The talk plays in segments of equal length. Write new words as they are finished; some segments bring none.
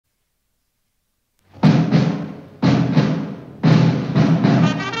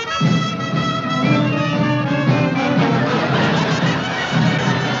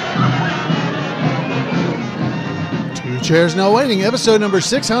Chairs No Waiting, episode number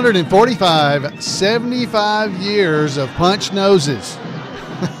 645, 75 years of punched noses.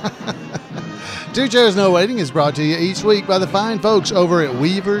 Two Chairs No Waiting is brought to you each week by the fine folks over at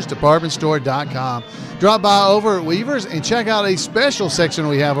weaversdepartmentstore.com. Drop by over at Weavers and check out a special section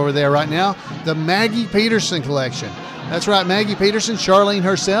we have over there right now, the Maggie Peterson Collection. That's right, Maggie Peterson, Charlene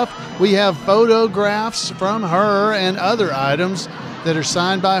herself. We have photographs from her and other items that are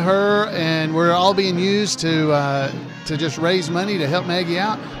signed by her, and we're all being used to just raise money to help Maggie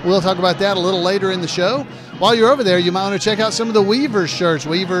out. We'll talk about that a little later in the show. While you're over there, you might want to check out some of the Weavers shirts,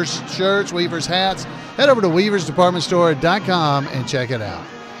 Weavers hats. Head over to weaversdepartmentstore.com and check it out.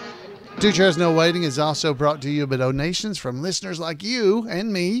 Two Chairs No Waiting is also brought to you by donations from listeners like you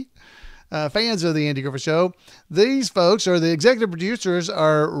and me, fans of the Andy Griffith Show. These folks are the executive producers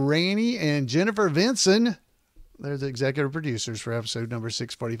are Randy and Jennifer Vinson. They're the executive producers for episode number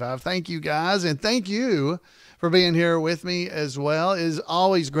 645. Thank you, guys, and thank you for being here with me as well. It is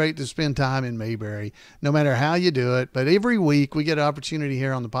always great to spend time in Mayberry, no matter how you do it. But every week we get an opportunity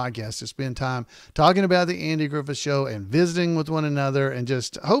here on the podcast to spend time talking about the Andy Griffith Show and visiting with one another and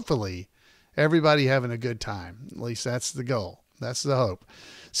just hopefully everybody having a good time. At least that's the goal. That's the hope.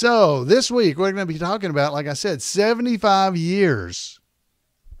 So this week we're going to be talking about, like I said, 75 years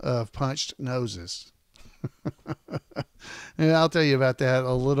of punched noses. And I'll tell you about that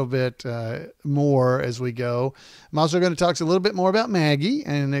a little bit more as we go. I'm also going to talk a little bit more about Maggie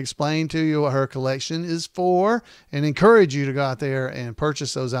and explain to you what her collection is for and encourage you to go out there and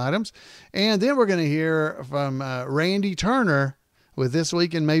purchase those items. And then we're going to hear from Randy Turner with This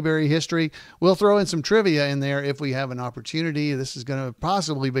Week in Mayberry History. We'll throw in some trivia in there if we have an opportunity. This is going to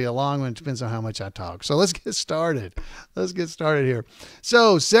possibly be a long one. It depends on how much I talk. So let's get started. Let's get started here.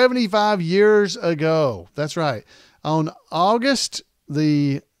 So 75 years ago, that's right, on August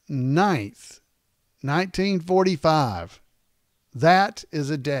the 9th, 1945, that is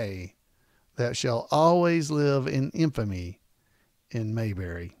a day that shall always live in infamy in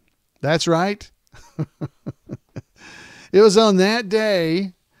Mayberry. That's right. It was on that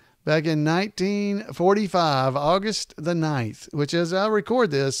day back in 1945, August the 9th, which as I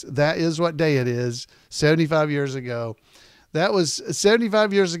record this, that is what day it is, 75 years ago. That was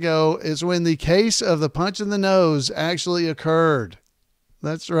 75 years ago is when the case of the punch in the nose actually occurred.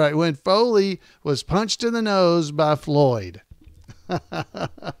 That's right. When Foley was punched in the nose by Floyd.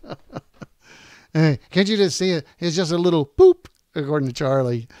 Hey, can't you just see it? It's just a little poop, according to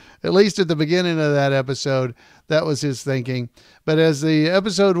Charlie. At least at the beginning of that episode, that was his thinking. But as the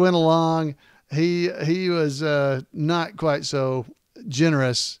episode went along, he was not quite so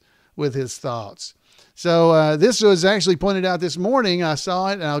generous with his thoughts. So this was actually pointed out this morning. I saw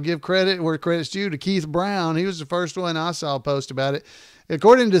it, and I'll give credit where credit's due to Keith Brown. He was the first one I saw post about it.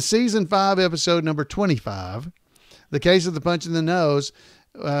 According to season 5, episode number 25, the case of the punch in the nose,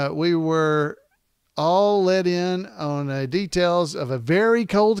 we were all let in on details of a very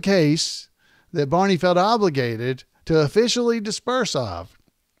cold case that Barney felt obligated to officially disperse of,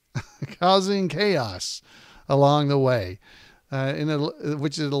 causing chaos along the way,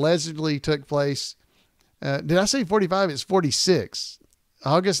 which it allegedly took place. Did I say 45? It's 46.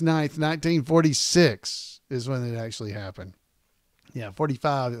 August 9th, 1946 is when it actually happened. Yeah,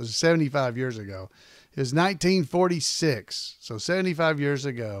 45. It was 75 years ago. It was 1946. So 75 years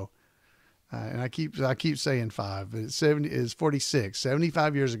ago. And I keep saying 5, but it's 46,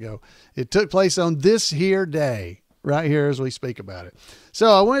 75 years ago. It took place on this here day, right here as we speak about it.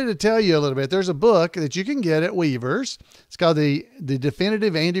 So I wanted to tell you a little bit. There's a book that you can get at Weavers. It's called the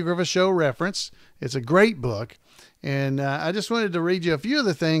Definitive Andy Griffith Show Reference. It's a great book. And I just wanted to read you a few of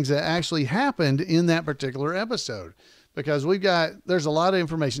the things that actually happened in that particular episode, because there's a lot of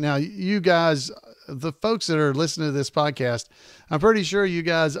information. Now, you guys, the folks that are listening to this podcast, I'm pretty sure you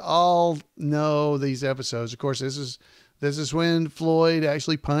guys all know these episodes. Of course, this is when Floyd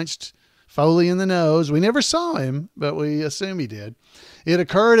actually punched Foley in the nose. We never saw him, but we assume he did. It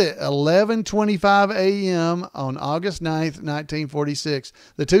occurred at 11:25 a.m. on August 9th, 1946.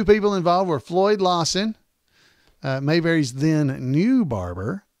 The two people involved were Floyd Lawson, Mayberry's then new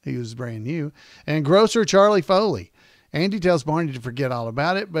barber. He was brand new, and grocer Charley Foley. Andy tells Barney to forget all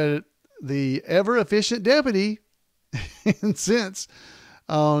about it, but the ever-efficient deputy insists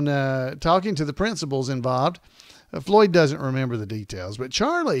on talking to the principals involved. Floyd doesn't remember the details, but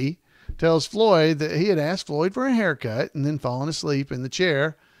Charlie tells Floyd that he had asked Floyd for a haircut and then fallen asleep in the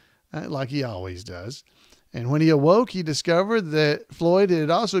chair like he always does. And when he awoke, he discovered that Floyd had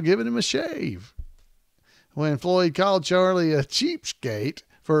also given him a shave. When Floyd called Charlie a cheapskate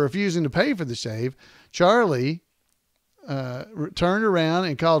for refusing to pay for the shave, Charlie turned around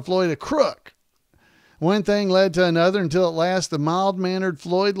and called Floyd a crook. One thing led to another until at last the mild-mannered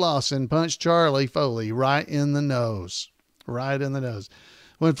Floyd Lawson punched Charley Foley right in the nose. Right in the nose.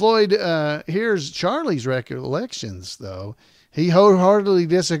 When Floyd hears Charley's recollections, though, he wholeheartedly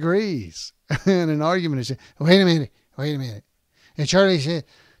disagrees. In an argument, he said, wait a minute. And Charley said,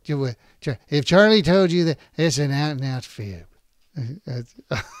 if Charley told you that, it's an out-and-out fib.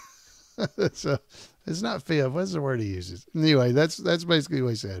 It's not fib. What's the word he uses? Anyway, that's basically what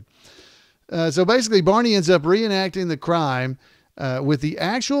he said. So basically, Barney ends up reenacting the crime with the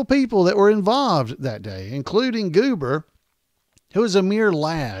actual people that were involved that day, including Goober, who was a mere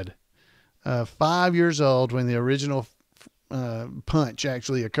lad, 5 years old when the original punch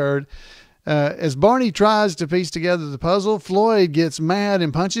actually occurred. As Barney tries to piece together the puzzle, Floyd gets mad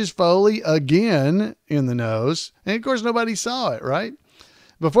and punches Foley again in the nose. And of course, nobody saw it, right?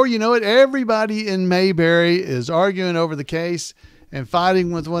 Before you know it, everybody in Mayberry is arguing over the case and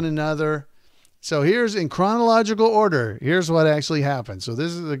fighting with one another. So here's, in chronological order, here's what actually happened. So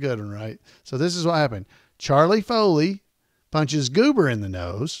this is a good one, right? So this is what happened. Charley Foley punches Goober in the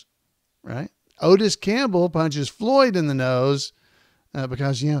nose, right? Otis Campbell punches Floyd in the nose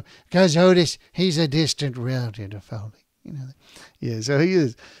because Otis, he's a distant relative of Foley. Yeah, so he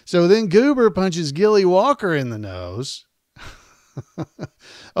is. So then Goober punches Gilly Walker in the nose.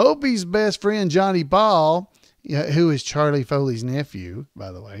 Opie's best friend, Johnny Ball, who is Charley Foley's nephew,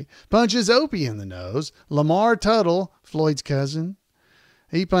 by the way, punches Opie in the nose. Lamar Tuttle, Floyd's cousin,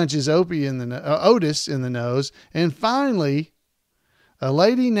 he punches Otis in the nose. And finally, a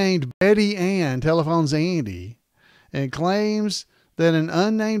lady named Betty Ann telephones Andy and claims that an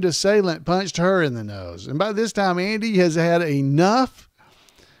unnamed assailant punched her in the nose. And by this time, Andy has had enough.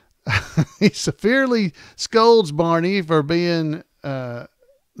 He severely scolds Barney for being the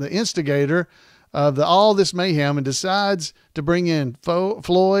instigator of all this mayhem and decides to bring in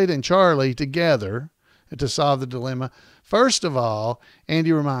Floyd and Charley together to solve the dilemma. First of all,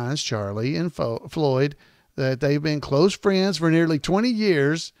 Andy reminds Charley and Floyd that they've been close friends for nearly 20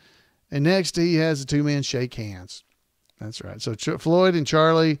 years. And next, he has the two men shake hands. That's right. So Floyd and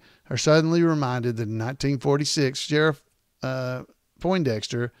Charley are suddenly reminded that in 1946, Sheriff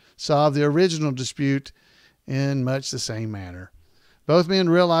Poindexter solved the original dispute in much the same manner. Both men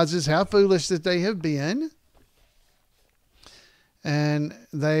realizes how foolish that they have been, and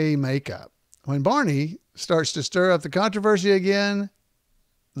they make up. When Barney starts to stir up the controversy again,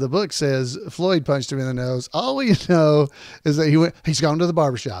 the book says Floyd punched him in the nose. All we know is that he's gone to the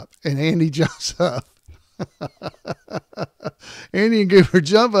barbershop, and Andy jumps up. Andy and Goober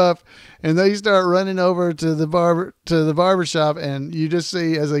jump up and they start running over to the barbershop, and you just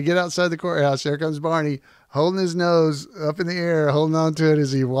see as they get outside the courthouse, there comes Barney holding his nose up in the air, holding on to it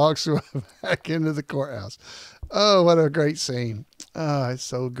as he walks back into the courthouse. Oh, what a great scene. Oh, it's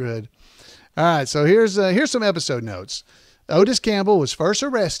so good. All right, so here's some episode notes. Otis Campbell was first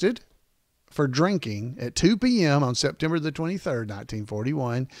arrested for drinking at 2 p.m. on September the 23rd,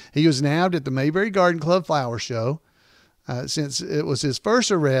 1941. He was nabbed at the Mayberry Garden Club flower show. Since it was his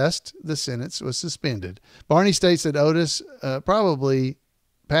first arrest, the sentence was suspended. Barney states that Otis probably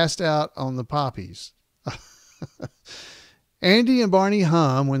passed out on the poppies. Andy and Barney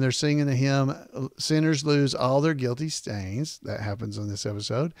hum when they're singing the hymn, "Sinners Lose All Their Guilty Stains." That happens on this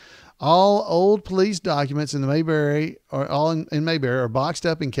episode. All old police documents in the Mayberry in Mayberry are boxed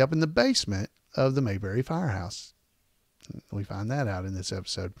up and kept in the basement of the Mayberry firehouse. We find that out in this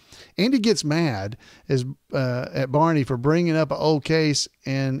episode. Andy gets mad at Barney for bringing up an old case,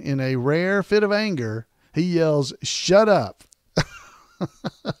 and in a rare fit of anger, he yells, "Shut up,"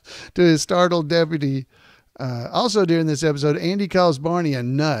 to his startled deputy. Also during this episode, Andy calls Barney a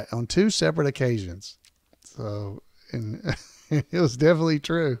nut on 2 separate occasions. So, and it was definitely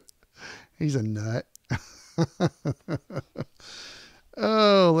true. He's a nut.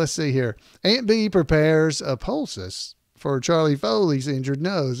 Oh, let's see here. Aunt Bee prepares a poultice for Charley Foley's injured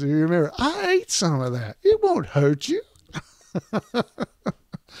nose. You remember, I ate some of that. It won't hurt you.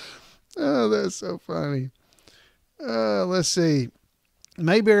 Oh, that's so funny. Let's see.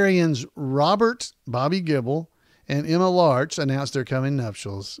 Mayberryans Robert Bobby Gibble and Emma Larch announced their coming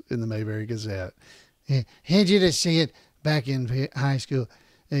nuptials in the Mayberry Gazette. Had you to see it back in high school?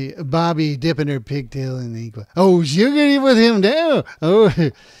 Bobby dipping her pigtail in the ink. Oh, she'll get in with him now. Oh,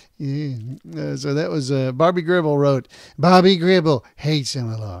 yeah. So that was Barbie Gribble wrote, "Bobby Gribble hates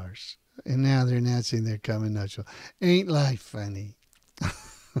Emma Larch." And now they're announcing their coming nuptial. Ain't life funny?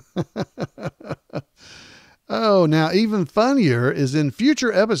 Oh, now even funnier is in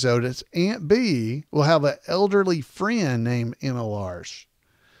future episodes, Aunt Bee will have an elderly friend named Emma Larch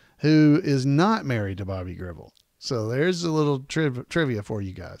who is not married to Bobby Gribble. So there's a little trivia for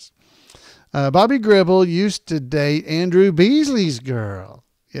you guys. Bobby Gribble used to date Andrew Beasley's girl.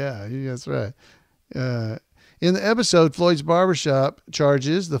 Yeah, that's right. In the episode, Floyd's Barbershop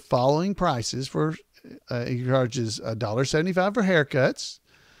charges the following prices for, he charges $1.75 for haircuts.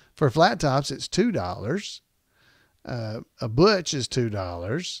 For flat tops, it's $2. A butch is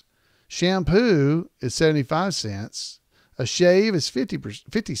 $2. Shampoo is 75 cents. A shave is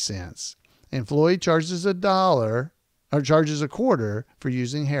 50 cents. And Floyd charges charges a quarter for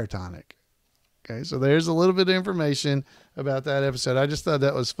using hair tonic. Okay, so there's a little bit of information about that episode. I just thought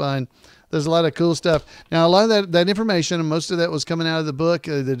that was fun. There's a lot of cool stuff. Now, a lot of that information, and most of that was coming out of the book,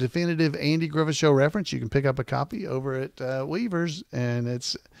 The Definitive Andy Griffith Show Reference. You can pick up a copy over at Weaver's, and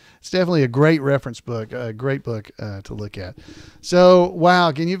it's definitely a great reference book, a great book to look at. So,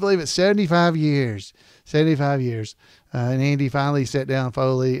 wow, can you believe it? 75 years. 75 years. And Andy finally sat down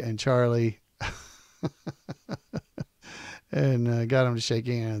Foley and Charley and got them to shake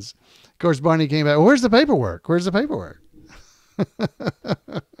hands. Of course, Barney came back. Where's the paperwork? Where's the paperwork?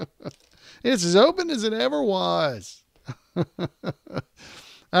 It's as open as it ever was. All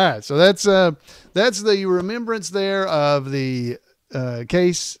right, so that's the remembrance there of the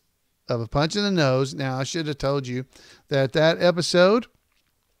case of a punch in the nose. Now, I should have told you that episode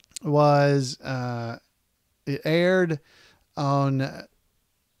was it aired on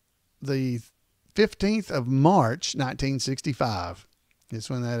the 15th of March, 1965. It's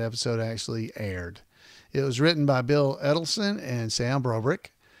when that episode actually aired. It was written by Bill Edelson and Sam Brobrick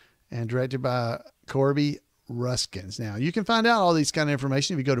and directed by Corby Ruskins. Now, you can find out all these kind of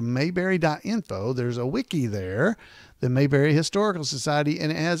information if you go to mayberry.info. There's a wiki there, the Mayberry Historical Society,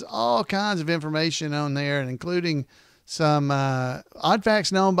 and it has all kinds of information on there, and including some odd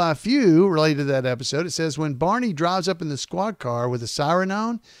facts known by a few related to that episode. It says when Barney drives up in the squad car with a siren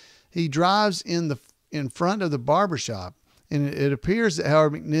on, he drives in front of the barbershop. And it appears that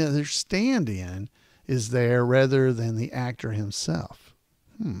Howard McNeil, stand-in, is there rather than the actor himself.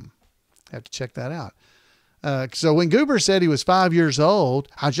 Have to check that out. So when Goober said he was 5 years old,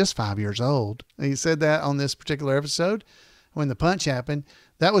 I was just 5 years old. He said that on this particular episode when the punch happened.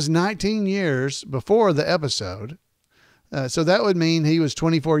 That was 19 years before the episode. So that would mean he was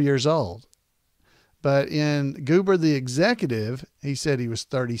 24 years old. But in Goober the Executive, he said he was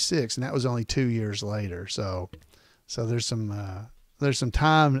 36, and that was only 2 years later. So there's some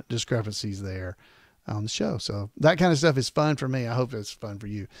time discrepancies there on the show. So that kind of stuff is fun for me. I hope it's fun for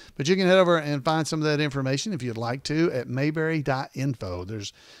you. But you can head over and find some of that information if you'd like to at mayberry.info.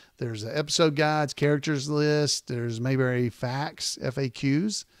 There's episode guides, characters list. There's Mayberry facts,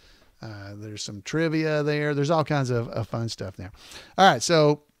 FAQs. There's some trivia there. There's all kinds of fun stuff there. All right,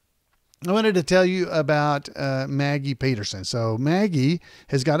 so I wanted to tell you about Maggie Peterson. So Maggie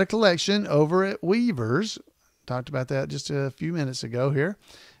has got a collection over at Weaver's. Talked about that just a few minutes ago here.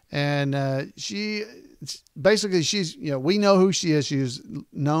 And she's, we know who she is. She's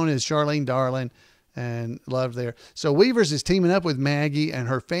known as Charlene Darling and loved there. So Weaver's is teaming up with Maggie and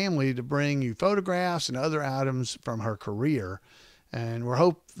her family to bring you photographs and other items from her career. And we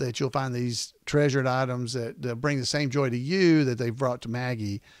hope that you'll find these treasured items that bring the same joy to you that they've brought to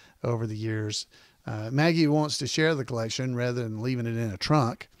Maggie over the years. Maggie wants to share the collection rather than leaving it in a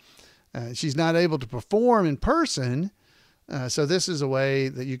trunk. She's not able to perform in person, so this is a way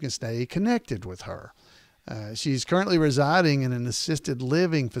that you can stay connected with her. She's currently residing in an assisted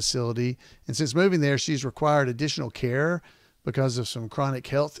living facility, and since moving there, she's required additional care because of some chronic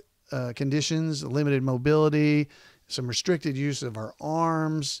health conditions, limited mobility, some restricted use of her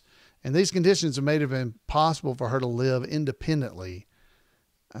arms, and these conditions have made it impossible for her to live independently.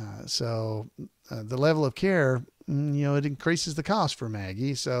 So the level of care, it increases the cost for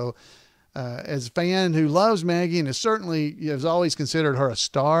Maggie. So as a fan who loves Maggie and has always considered her a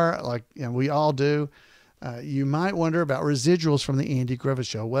star, like we all do, you might wonder about residuals from the Andy Griffith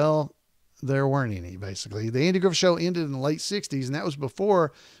Show. Well, there weren't any, basically. The Andy Griffith Show ended in the late 60s, and that was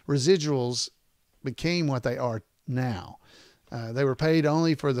before residuals became what they are now. They were paid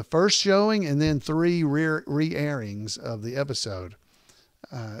only for the first showing and then 3 re-airings of the episode.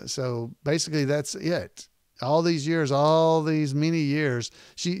 So basically that's it. All these years, all these many years,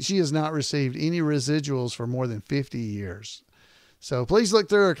 she has not received any residuals for more than 50 years. So please look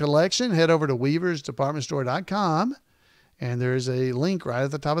through her collection. Head over to weaversdepartmentstore.com, and there's a link right at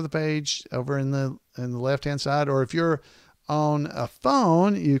the top of the page over in the left-hand side. Or if you're on a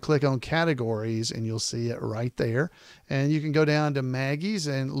phone, you click on categories and you'll see it right there. And you can go down to Maggie's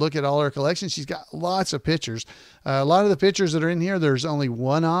and look at all her collection. She's got lots of pictures. A lot of the pictures that are in here, there's only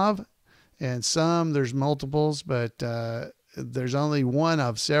one of, and some there's multiples, but there's only one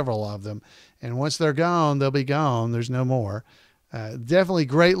of several of them. And once they're gone, they'll be gone. There's no more. Definitely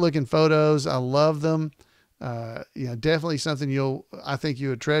great looking photos. I love them. Definitely something I think you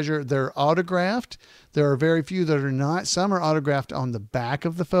would treasure. They're autographed. There are very few that are not. Some are autographed on the back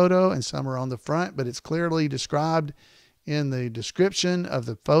of the photo and some are on the front, but it's clearly described in the description of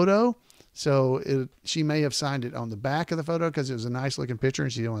the photo. So she may have signed it on the back of the photo because it was a nice looking picture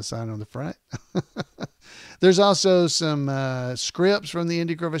and she didn't want to sign it on the front. There's also some scripts from the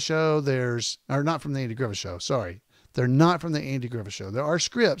Andy Griffith Show. Not from the Andy Griffith Show. Sorry. They're not from the Andy Griffith Show. There are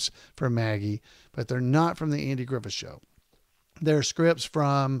scripts for Maggie, but they're not from the Andy Griffith Show. They're scripts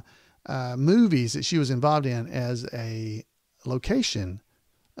from movies that she was involved in as a location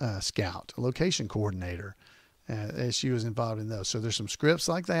scout, a location coordinator, as she was involved in those. So there's some scripts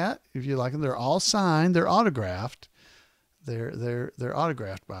like that. If you like them, they're all signed. They're autographed. They're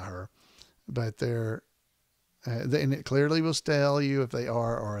autographed by her, but and it clearly will tell you if they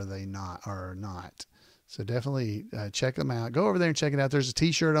are or are they not or not. So definitely check them out. Go over there and check it out. There's a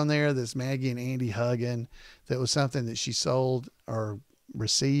t-shirt on there that's Maggie and Andy hugging. That was something that she sold or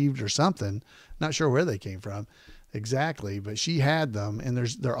received or something. Not sure where they came from exactly, but she had them and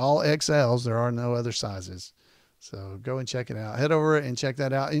they're all XLs. There are no other sizes. So go and check it out. Head over and check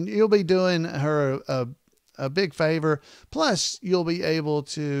that out. And you'll be doing her a big favor. Plus you'll be able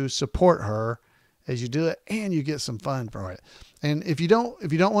to support her as you do it and you get some fun for it. And if you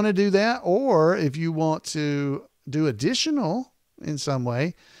don't want to do that, or if you want to do additional in some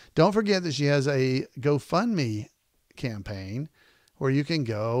way, don't forget that she has a GoFundMe campaign where you can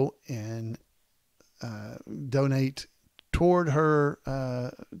go and donate toward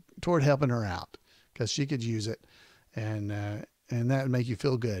helping her out because she could use it. And that would make you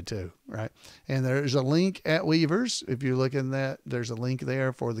feel good too. Right. And there's a link at Weavers. If you look in that, there's a link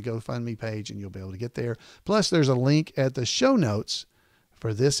there for the GoFundMe page and you'll be able to get there. Plus there's a link at the show notes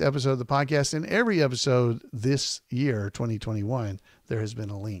for this episode of the podcast. And every episode this year, 2021, there has been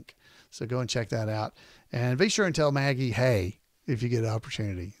a link. So go and check that out and be sure and tell Maggie, hey, if you get an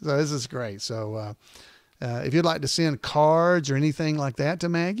opportunity. So this is great. So, if you'd like to send cards or anything like that to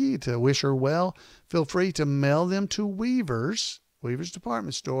Maggie to wish her well, feel free to mail them to Weavers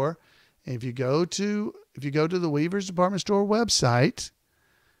Department Store. And if you go to the Weavers Department Store website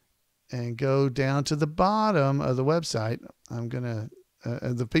and go down to the bottom of the website,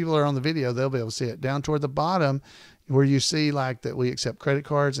 the people are on the video, they'll be able to see it down toward the bottom where you see like that we accept credit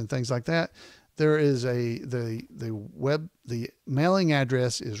cards and things like that. There is the mailing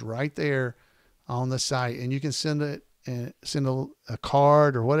address is right there on the site, and you can send a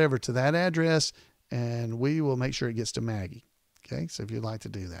card or whatever to that address, and we will make sure it gets to Maggie. Okay. So if you'd like to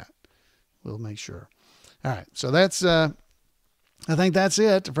do that, we'll make sure. All right. So that's, I think that's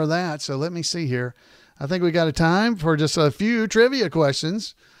it for that. So let me see here. I think we got a time for just a few trivia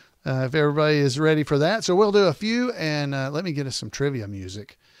questions. If everybody is ready for that. So we'll do a few, and let me get us some trivia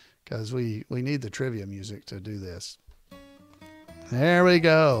music because we need the trivia music to do this. There we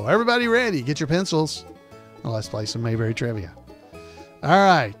go. Everybody ready? Get your pencils. Well, let's play some Mayberry trivia. All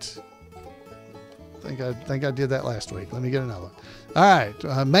right. I think I did that last week. Let me get another one. All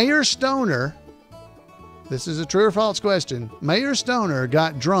right. Mayor Stoner. This is a true or false question. Mayor Stoner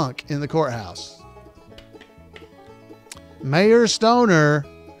got drunk in the courthouse. Mayor Stoner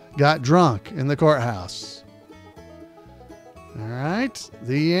got drunk in the courthouse. All right.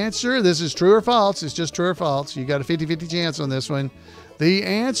 The answer, this is true or false. It's just true or false. You got a 50-50 chance on this one. The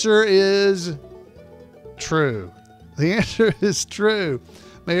answer is true. The answer is true.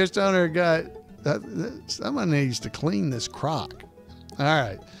 Mayor Stoner got, someone needs to clean this crock. All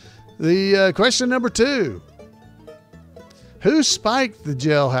right. The question number 2. Who spiked the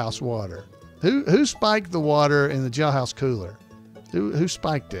jailhouse water? Who spiked the water in the jailhouse cooler? Who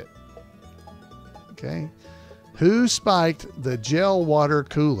spiked it? Okay. Who spiked the jail water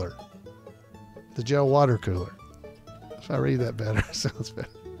cooler? The jail water cooler. If I read that better, it sounds better.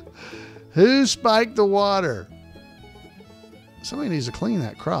 Who spiked the water? Somebody needs to clean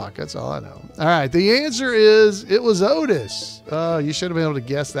that crock. That's all I know. All right. The answer is it was Otis. Oh, you should have been able to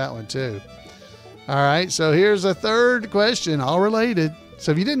guess that one too. All right. So here's a third question, all related.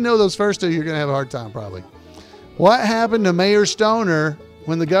 So if you didn't know those first two, you're going to have a hard time probably. What happened to Mayor Stoner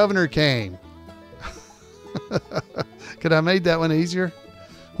when the governor came? Could I have made that one easier?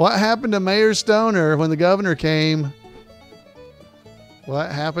 What happened to Mayor Stoner when the governor came?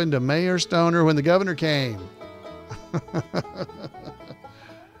 What happened to Mayor Stoner when the governor came?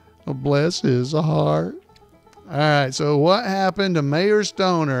 Oh, bless his heart. All right. So what happened to Mayor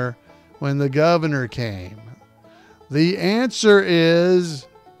Stoner when the governor came? The answer is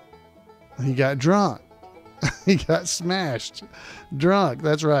he got drunk. He got smashed drunk.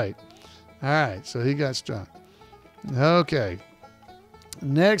 That's right. All right. So he got drunk. Okay.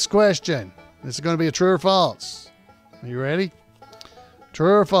 Next question. This is going to be a true or false. Are you ready?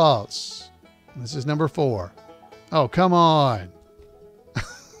 True or false? This is number 4. Oh, come on.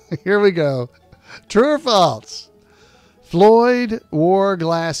 Here we go. True or false? Floyd wore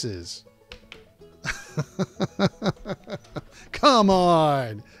glasses. Come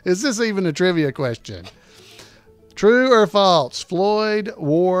on. Is this even a trivia question? True or false? Floyd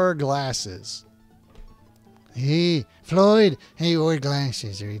wore glasses. Floyd wore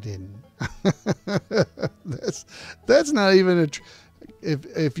glasses, or he didn't. That's not even a.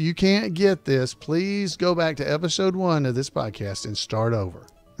 If you can't get this, please go back to episode 1 of this podcast and start over.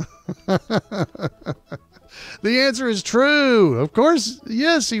 The answer is true. Of course,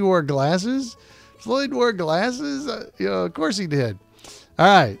 yes, he wore glasses. Floyd wore glasses. Of course he did. All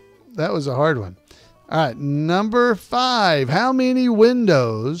right, that was a hard one. All right, number 5. How many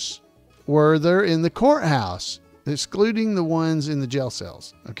windows were there in the courthouse, excluding the ones in the jail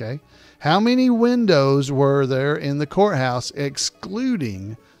cells? Okay. How many windows were there in the courthouse,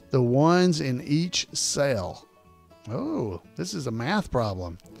 excluding the ones in each cell? Oh, this is a math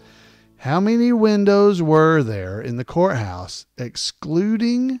problem. How many windows were there in the courthouse,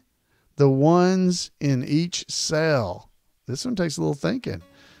 excluding the ones in each cell? This one takes a little thinking.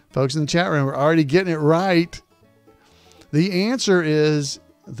 Folks in the chat room are already getting it right. The answer is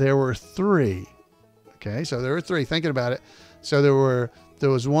there were 3. Okay, so there were 3. Thinking about it. So there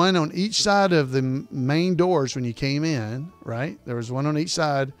was one on each side of the main doors when you came in, right? There was one on each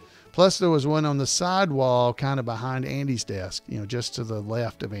side. Plus there was one on the side wall kind of behind Andy's desk, just to the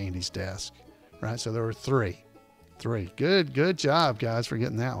left of Andy's desk, right? So there were 3. Good job, guys, for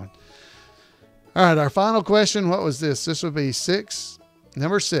getting that one. All right, our final question. What was this? This would be 6.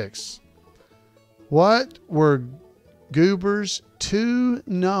 Number 6. What were Goober's 2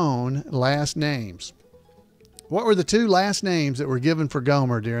 known last names? What were the 2 last names that were given for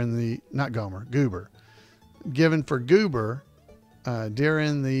Goober, given for Goober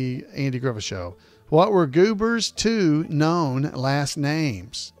during the Andy Griffith Show? What were Goober's 2 known last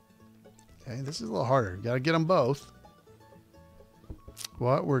names? Okay, this is a little harder. You got to get them both.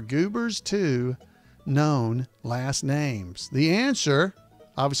 What were Goober's 2 known last names? The answer,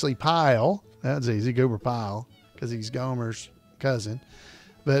 obviously Pyle. That's easy, Goober Pyle, because he's Gomer's cousin.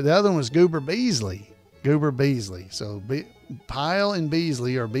 But the other one was Goober Beasley. So Pyle and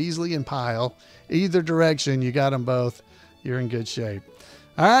Beasley, or Beasley and Pyle, either direction, you got them both. You're in good shape.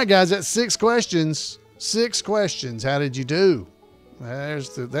 All right, guys, that's 6 questions. 6 questions. How did you do?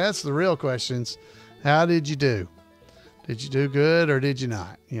 That's the real questions. How did you do? Did you do good or did you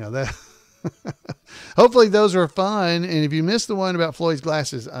not? That. Hopefully those were fun. And if you missed the one about Floyd's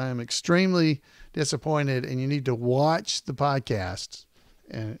glasses, I am extremely disappointed, and you need to watch the podcast.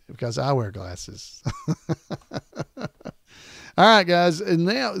 And because I wear glasses. All right, guys. And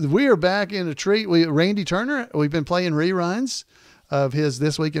now we are back in a treat. Randy Turner, we've been playing reruns of his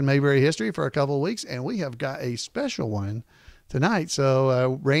This Week in Mayberry History for a couple of weeks, and we have got a special one tonight.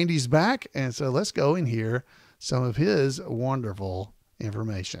 So Randy's back, and so let's go and hear some of his wonderful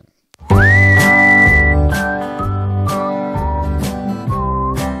information.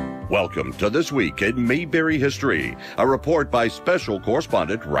 Welcome to This Week in Mayberry History, a report by special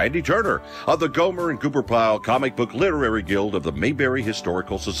correspondent Randy Turner of the Gomer and Goober Pyle Comic Book Literary Guild of the Mayberry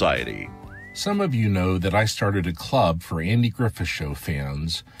Historical Society. Some of you know that I started a club for Andy Griffith Show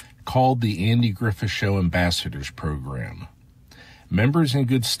fans called the Andy Griffith Show Ambassadors Program. Members in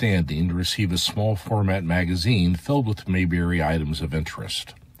good standing receive a small format magazine filled with Mayberry items of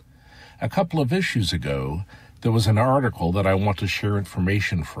interest. A couple of issues ago, there was an article that I want to share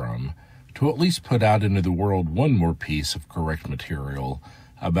information from to at least put out into the world one more piece of correct material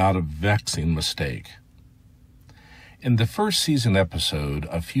about a vexing mistake. In the first season episode,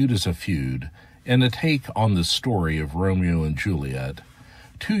 A Feud is a Feud, and a take on the story of Romeo and Juliet,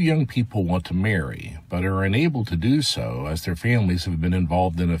 2 young people want to marry, but are unable to do so as their families have been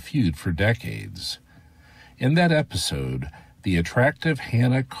involved in a feud for decades. In that episode, the attractive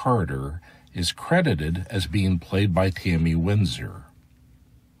Hannah Carter is credited as being played by Tammy Windsor.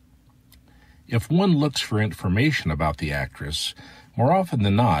 If one looks for information about the actress, more often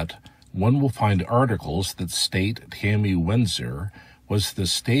than not, one will find articles that state Tammy Windsor was the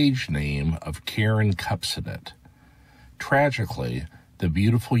stage name of Karen Kupcinet. Tragically, the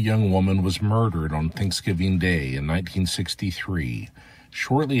beautiful young woman was murdered on Thanksgiving Day in 1963,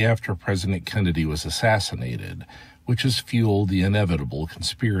 shortly after President Kennedy was assassinated, which has fueled the inevitable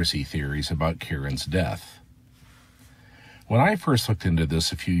conspiracy theories about Karen's death. When I first looked into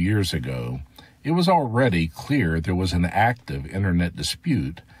this a few years ago, it was already clear there was an active internet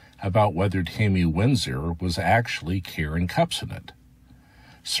dispute about whether Tammy Windsor was actually Karen Kupcinet.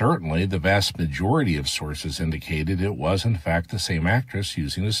 Certainly, the vast majority of sources indicated it was in fact the same actress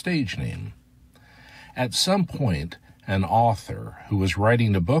using a stage name. At some point, an author who was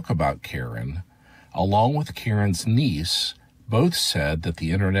writing a book about Karen, along with Karen's niece, both said that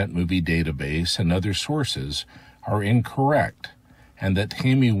the Internet Movie Database and other sources are incorrect, and that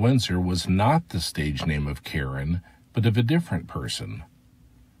Tammy Windsor was not the stage name of Karen, but of a different person.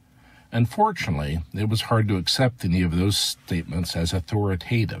 Unfortunately, it was hard to accept any of those statements as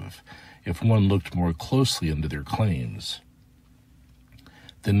authoritative if one looked more closely into their claims.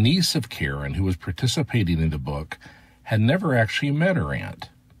 The niece of Karen, who was participating in the book, had never actually met her aunt.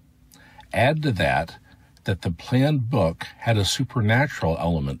 Add to that the planned book had a supernatural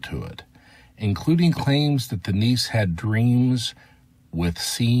element to it, including claims that the niece had dreams with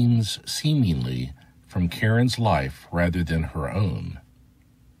scenes seemingly from Karen's life rather than her own.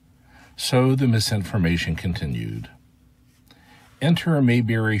 So the misinformation continued. Enter a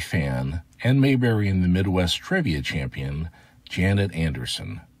Mayberry fan and Mayberry in the Midwest trivia champion, Janet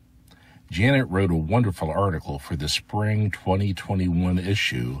Anderson. Janet wrote a wonderful article for the spring 2021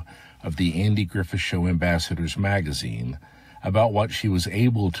 issue of the Andy Griffith Show Ambassadors magazine about what she was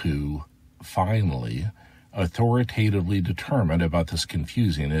able to, finally, authoritatively determine about this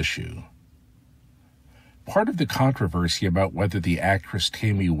confusing issue. Part of the controversy about whether the actress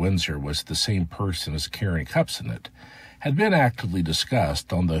Tammy Windsor was the same person as Karen Kupcinet had been actively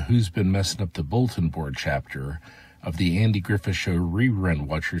discussed on the Who's Been Messing Up the Bulletin Board chapter of the Andy Griffith Show Rerun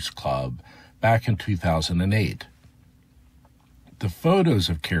Watchers Club back in 2008. The photos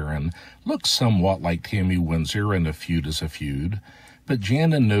of Karen looked somewhat like Tammy Windsor in A Feud is a Feud, but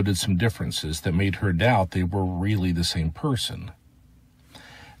Janet noted some differences that made her doubt they were really the same person.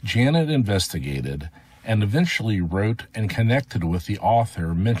 Janet investigated and eventually wrote and connected with the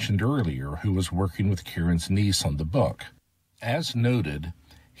author mentioned earlier who was working with Karen's niece on the book. As noted,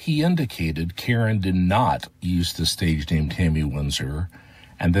 he indicated Karen did not use the stage name Tammy Windsor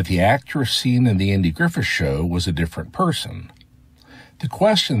and that the actress seen in the Andy Griffith Show was a different person. The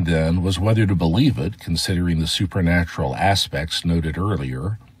question then was whether to believe it, considering the supernatural aspects noted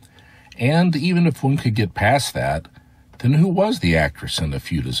earlier, and even if one could get past that, then who was the actress in A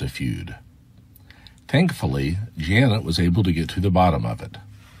Feud is a Feud? Thankfully, Janet was able to get to the bottom of it.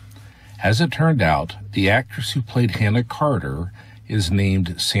 As it turned out, the actress who played Hannah Carter is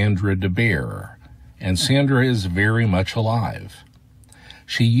named Sandra DeBear, and Sandra is very much alive.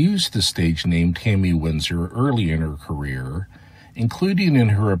 She used the stage name Tammy Windsor early in her career, including in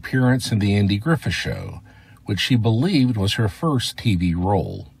her appearance in the Andy Griffith Show, which she believed was her first TV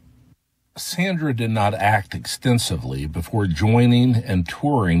role. Sandra did not act extensively before joining and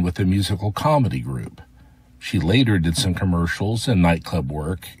touring with a musical comedy group. She later did some commercials and nightclub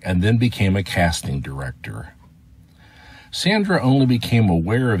work and then became a casting director. Sandra only became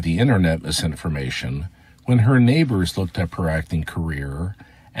aware of the internet misinformation when her neighbors looked up her acting career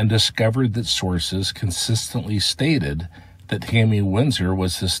and discovered that sources consistently stated that Tammy Windsor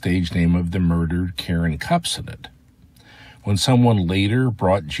was the stage name of the murdered Karen Kupcinet. When someone later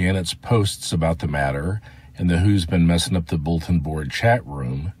brought Janet's posts about the matter in the Who's Been Messing Up the Bulletin Board chat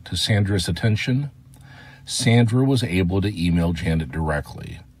room to Sandra's attention, Sandra was able to email Janet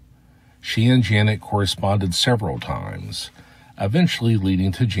directly. She and Janet corresponded several times, eventually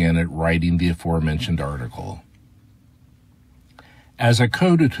leading to Janet writing the aforementioned article. As a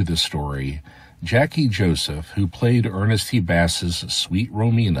coda to the story, Jackie Joseph, who played Ernest E. Bass's Sweet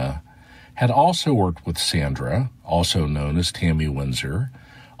Romina, had also worked with Sandra, also known as Tammy Windsor,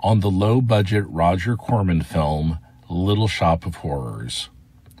 on the low-budget Roger Corman film Little Shop of Horrors.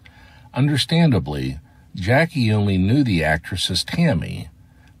 Understandably, Jackie only knew the actress as Tammy,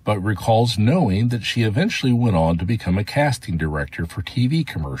 but recalls knowing that she eventually went on to become a casting director for TV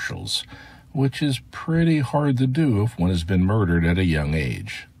commercials, which is pretty hard to do if one has been murdered at a young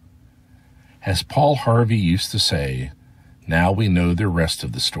age. As Paul Harvey used to say, now we know the rest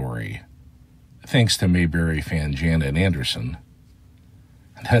of the story. Thanks to Mayberry fan Janet Anderson.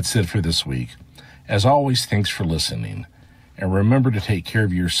 That's it for this week. As always, thanks for listening. And remember to take care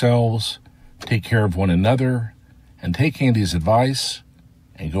of yourselves, take care of one another, and take Andy's advice,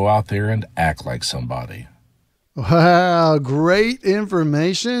 and go out there and act like somebody. Wow, great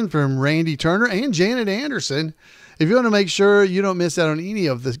information from Randy Turner and Janet Anderson. If you want to make sure you don't miss out on any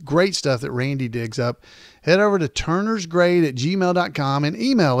of the great stuff that Randy digs up, head over to turnersgrade@gmail.com and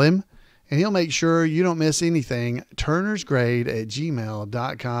email him, and he'll make sure you don't miss anything.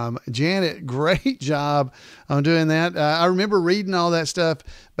 turnersgrade@gmail.com. Janet, great job on doing that. I remember reading all that stuff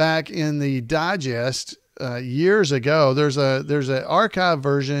back in the digest years ago. There's an archive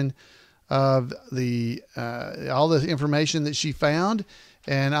version of the all the information that she found,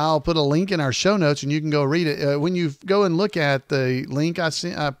 And I'll put a link in our show notes and you can go read it. When you go and look at the link I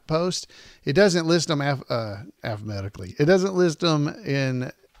post, it doesn't list them alphabetically. It doesn't list them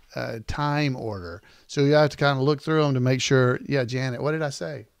in time order. So you have to kind of look through them to make sure. Yeah, Janet, what did I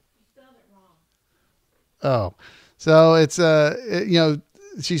say? You spelled it wrong. Oh, so it's, you know,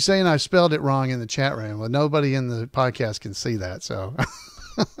 she's saying I spelled it wrong in the chat room. Well, nobody in the podcast can see that. So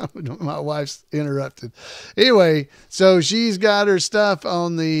my wife's interrupted. Anyway, so she's got her stuff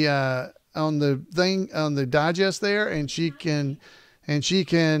on the thing, on the digest there, and you can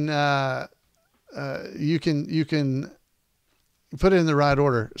put it in the right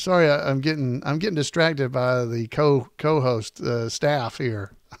order. Sorry, I'm getting distracted by the co-host staff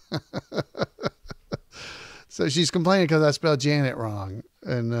here. So she's complaining because I spelled Janet wrong,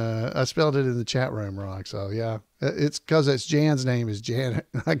 and I spelled it in the chat room wrong. So yeah, it's because it's Jan's name is Janet.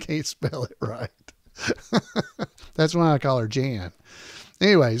 I can't spell it right. That's why I call her Jan.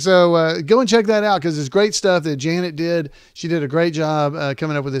 Anyway, so go and check that out because it's great stuff that Janet did. She did a great job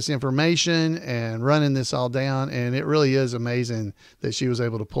coming up with this information and running this all down, and it really is amazing that she was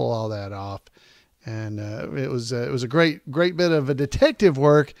able to pull all that off. And it was a great bit of a detective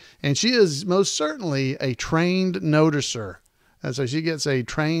work, and she is most certainly a trained noticer. And so she gets a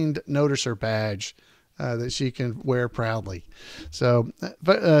trained noticer badge that she can wear proudly. So,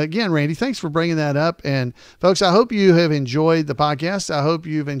 but again, Randy, thanks for bringing that up. And folks, I hope you have enjoyed the podcast. I hope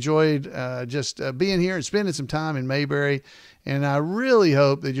you've enjoyed just being here and spending some time in Mayberry. And I really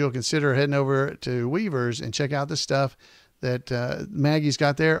hope that you'll consider heading over to Weaver's and check out the stuff that Maggie's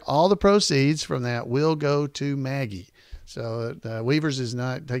got there. All the proceeds from that will go to Maggie. So Weaver's is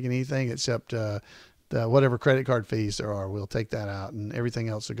not taking anything except whatever credit card fees there are. We'll take that out, and everything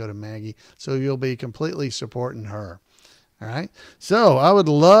else will go to Maggie. So you'll be completely supporting her. All right. So I would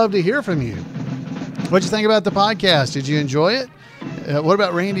love to hear from you. What'd you think about the podcast? Did you enjoy it? What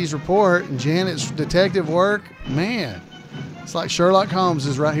about Randy's report and Janet's detective work? Man, it's like Sherlock Holmes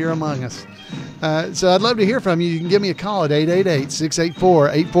is right here among us. So I'd love to hear from you. You can give me a call at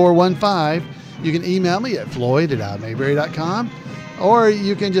 888-684-8415. You can email me at floyd@mayberry.com, or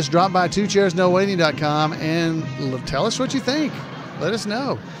you can just drop by twochairsnowaiting.com and tell us what you think. Let us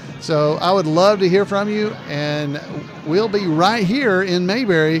know. So I would love to hear from you, and we'll be right here in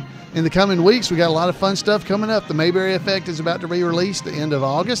Mayberry in the coming weeks. We got a lot of fun stuff coming up. The Mayberry Effect is about to be released the end of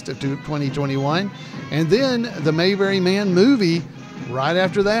August of 2021, and then the Mayberry Man movie right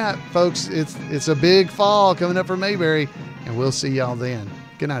after that. Folks, it's a big fall coming up for Mayberry, and we'll see y'all then.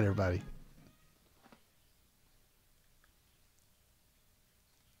 Good night, everybody.